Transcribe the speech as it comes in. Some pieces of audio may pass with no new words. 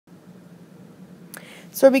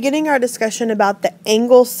So we're beginning our discussion about the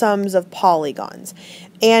angle sums of polygons.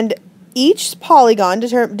 And each polygon,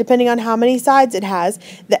 depending on how many sides it has,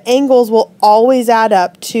 the angles will always add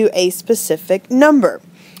up to a specific number.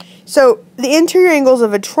 So the interior angles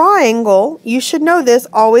of a triangle, you should know this,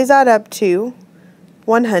 always add up to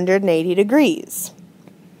 180 degrees.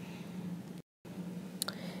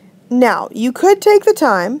 Now, you could take the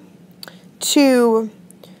time to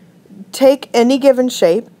take any given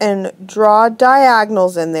shape and draw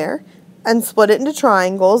diagonals in there and split it into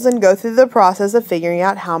triangles and go through the process of figuring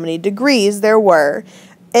out how many degrees there were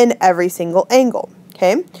in every single angle.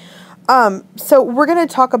 Okay, so we're going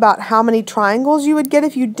to talk about how many triangles you would get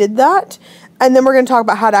if you did that, and then we're going to talk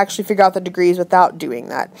about how to actually figure out the degrees without doing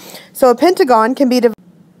that. So a pentagon can be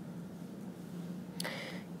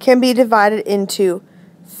divided into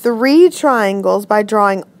 3 triangles by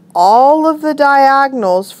drawing all of the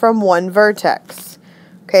diagonals from one vertex.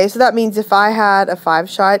 Okay, so that means if I had a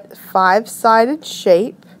five-sided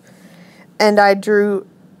shape and I drew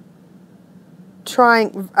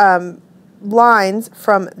lines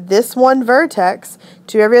from this one vertex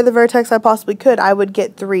to every other vertex I possibly could, I would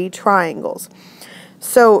get 3 triangles.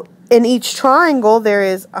 So in each triangle there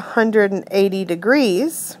is 180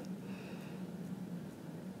 degrees.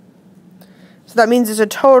 So that means there's a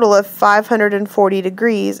total of 540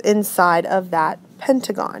 degrees inside of that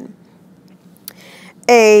pentagon.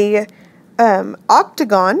 A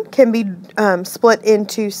octagon can be split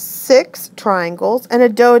into 6 triangles, and a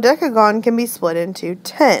dodecagon can be split into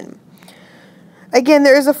 10. Again,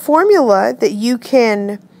 there is a formula that you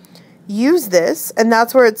can use this, and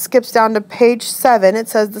that's where it skips down to page 7. It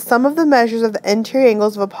says the sum of the measures of the interior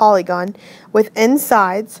angles of a polygon with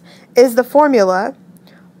sides is the formula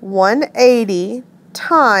 180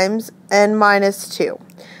 times n minus 2.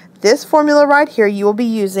 This formula right here you will be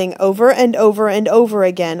using over and over and over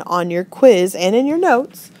again on your quiz and in your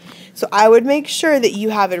notes. So I would make sure that you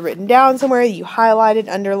have it written down somewhere, you highlight it,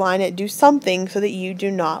 underline it, do something so that you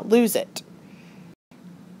do not lose it.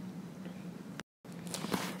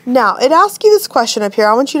 Now, it asks you this question up here.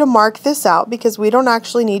 I want you to mark this out because we don't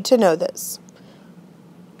actually need to know this.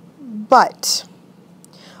 But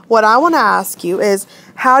what I want to ask you is,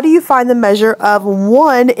 how do you find the measure of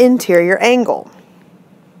one interior angle?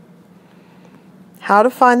 How to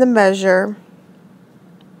find the measure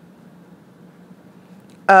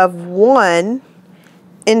of one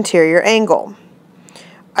interior angle.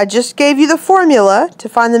 I just gave you the formula to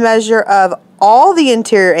find the measure of all the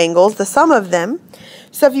interior angles, the sum of them.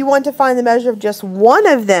 So if you want to find the measure of just one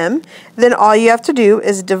of them, then all you have to do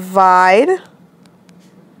is divide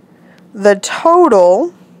the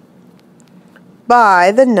total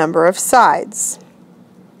by the number of sides.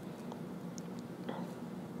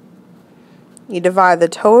 You divide the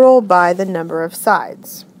total by the number of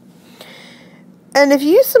sides. And if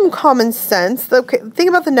you use some common sense, okay, think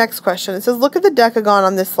about the next question. It says, look at the decagon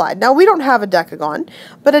on this slide. Now, we don't have a decagon,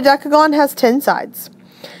 but a decagon has 10 sides.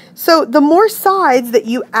 So the more sides that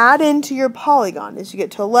you add into your polygon, as you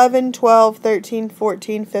get to 11, 12, 13,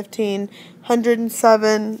 14, 15,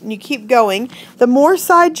 107, and you keep going, the more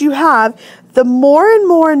sides you have, the more and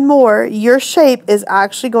more and more your shape is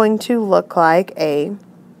actually going to look like a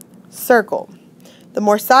circle. The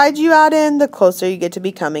more sides you add in, the closer you get to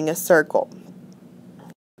becoming a circle.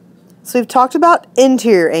 So we've talked about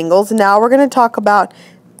interior angles. Now we're going to talk about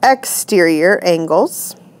exterior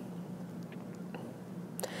angles.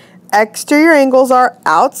 Exterior angles are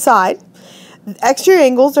outside. Exterior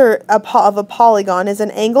angles of a polygon is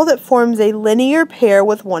an angle that forms a linear pair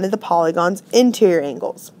with one of the polygon's interior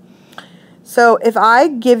angles. So if I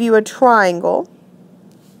give you a triangle,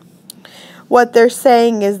 what they're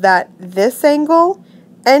saying is that this angle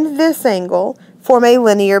and this angle form a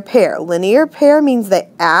linear pair. Linear pair means they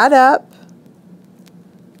add up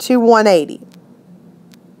to 180.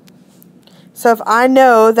 So if I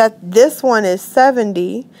know that this one is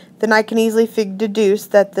 70, then I can easily deduce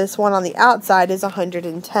that this one on the outside is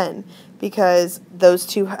 110, because those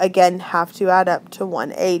two again have to add up to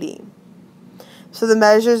 180. So the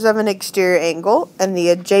measures of an exterior angle and the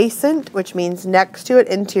adjacent, which means next to it,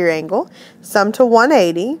 interior angle, sum to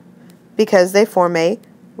 180 because they form a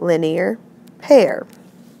linear pair.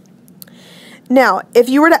 Now, if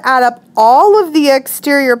you were to add up all of the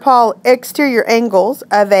exterior angles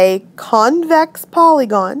of a convex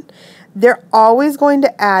polygon, they're always going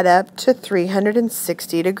to add up to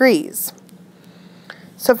 360 degrees.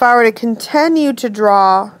 So if I were to continue to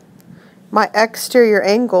draw my exterior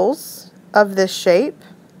angles of this shape,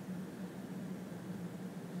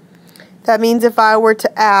 that means if I were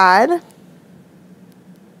to add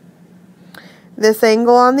this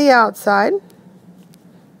angle on the outside,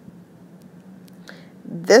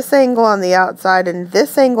 this angle on the outside and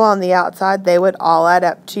this angle on the outside, they would all add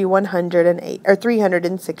up to 108 or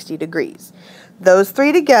 360 degrees. Those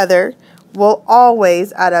three together will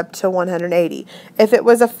always add up to 180. If it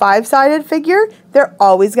was a five-sided figure, they're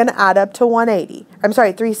always going to add up to 180. I'm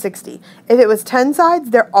sorry, 360. If it was 10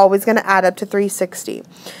 sides, they're always going to add up to 360.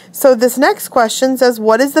 So this next question says,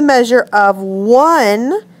 what is the measure of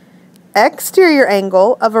one exterior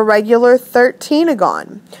angle of a regular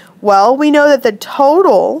 13-agon? Well, we know that the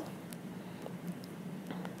total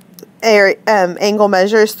angle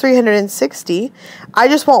measure is 360. I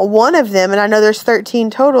just want one of them, and I know there's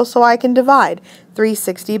 13 total, so I can divide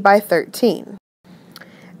 360 by 13.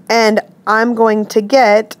 And I'm going to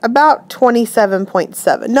get about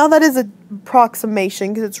 27.7. Now that is an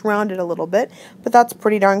approximation because it's rounded a little bit, but that's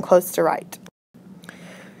pretty darn close to right.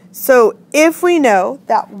 So if we know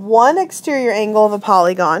that one exterior angle of a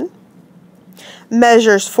polygon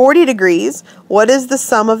measures 40 degrees, what is the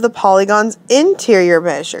sum of the polygon's interior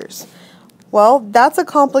measures? Well, that's a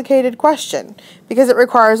complicated question because it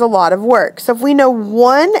requires a lot of work. So if we know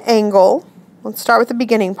one angle, let's start with the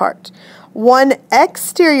beginning part. One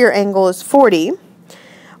exterior angle is 40.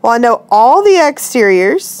 Well, I know all the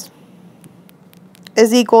exteriors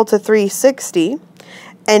is equal to 360.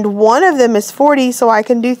 And one of them is 40, so I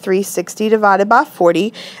can do 360 divided by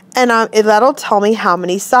 40. And that'll tell me how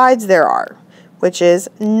many sides there are, which is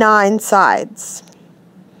 9 sides.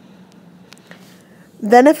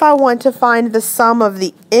 Then if I want to find the sum of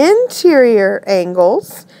the interior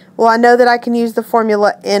angles, well, I know that I can use the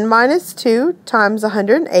formula n minus 2 times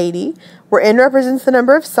 180, where n represents the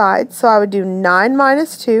number of sides, so I would do 9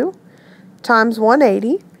 minus 2 times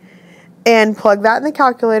 180, and plug that in the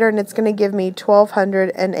calculator, and it's going to give me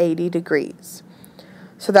 1280 degrees.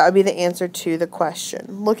 So that would be the answer to the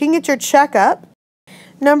question. Looking at your checkup,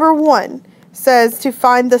 number 1 says to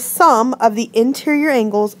find the sum of the interior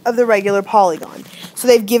angles of the regular polygon. So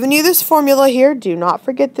they've given you this formula here. Do not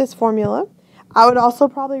forget this formula. I would also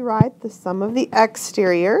probably write the sum of the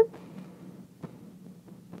exterior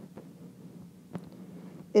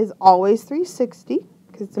is always 360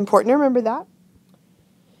 because it's important to remember that.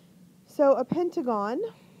 So a pentagon,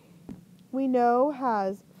 we know,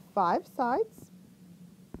 has 5 sides.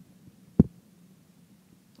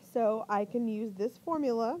 So I can use this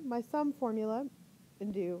formula, my sum formula,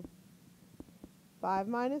 and do 5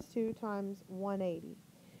 minus 2 times 180.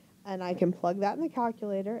 And I can plug that in the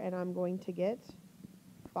calculator, and I'm going to get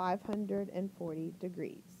 540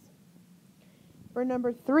 degrees. For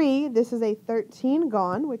number 3, this is a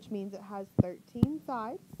 13-gon, which means it has 13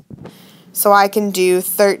 sides. So I can do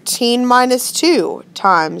 13 minus 2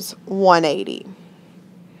 times 180.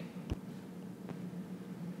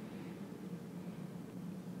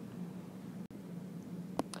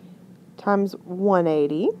 Times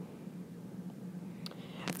 180.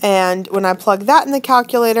 And when I plug that in the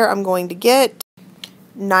calculator, I'm going to get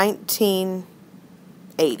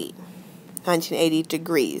 1980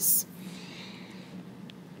 degrees.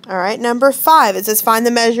 All right, number 5, it says find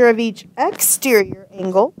the measure of each exterior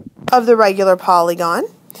angle of the regular polygon.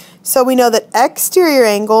 So we know that exterior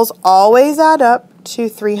angles always add up to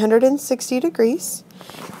 360 degrees.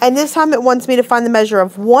 And this time it wants me to find the measure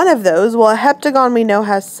of one of those. Well, a heptagon we know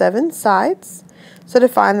has 7 sides. So to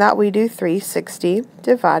find that, we do 360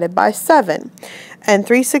 divided by 7. And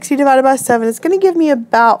 360 divided by 7 is going to give me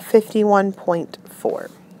about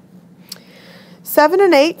 51.4. 7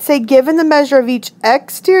 and 8 say given the measure of each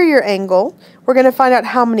exterior angle, we're going to find out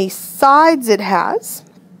how many sides it has.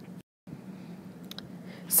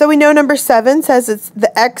 So we know number 7 says it's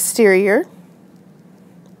the exterior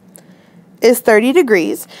is 30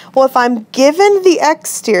 degrees. Well, if I'm given the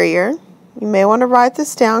exterior, you may want to write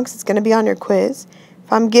this down because it's going to be on your quiz.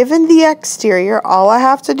 If I'm given the exterior, all I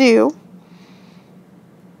have to do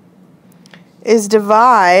is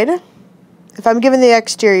divide, if I'm given the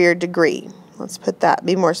exterior degree, let's put that,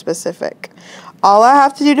 be more specific. All I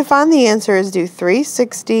have to do to find the answer is do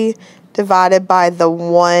 360 divided by the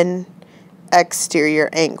one exterior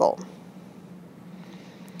angle.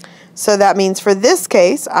 So that means for this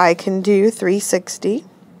case, I can do 360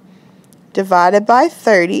 divided by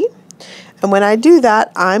 30. And when I do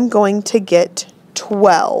that, I'm going to get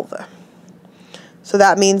 12. So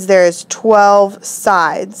that means there's 12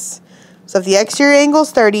 sides. So if the exterior angle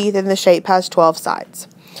is 30, then the shape has 12 sides.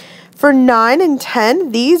 For 9 and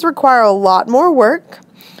 10, these require a lot more work.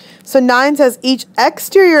 So 9 says each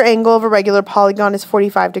exterior angle of a regular polygon is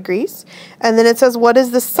 45 degrees. And then it says what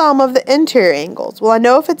is the sum of the interior angles? Well, I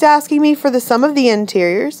know if it's asking me for the sum of the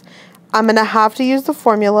interiors, I'm going to have to use the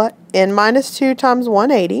formula n minus 2 times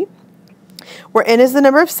 180. where n is the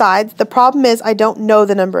number of sides. The problem is I don't know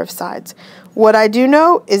the number of sides. What I do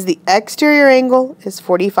know is the exterior angle is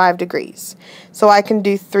 45 degrees. So I can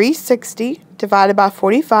do 360 divided by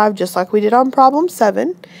 45 just like we did on problem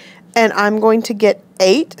 7. And I'm going to get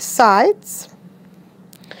 8 sides.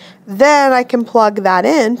 Then I can plug that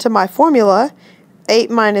in to my formula, 8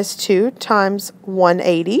 minus 2 times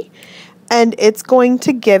 180. And it's going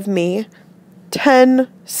to give me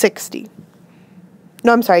 1060.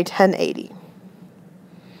 No, I'm sorry, 1080.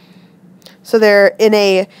 So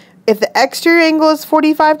if the exterior angle is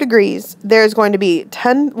 45 degrees, there's going to be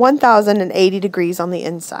 1080 degrees on the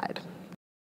inside.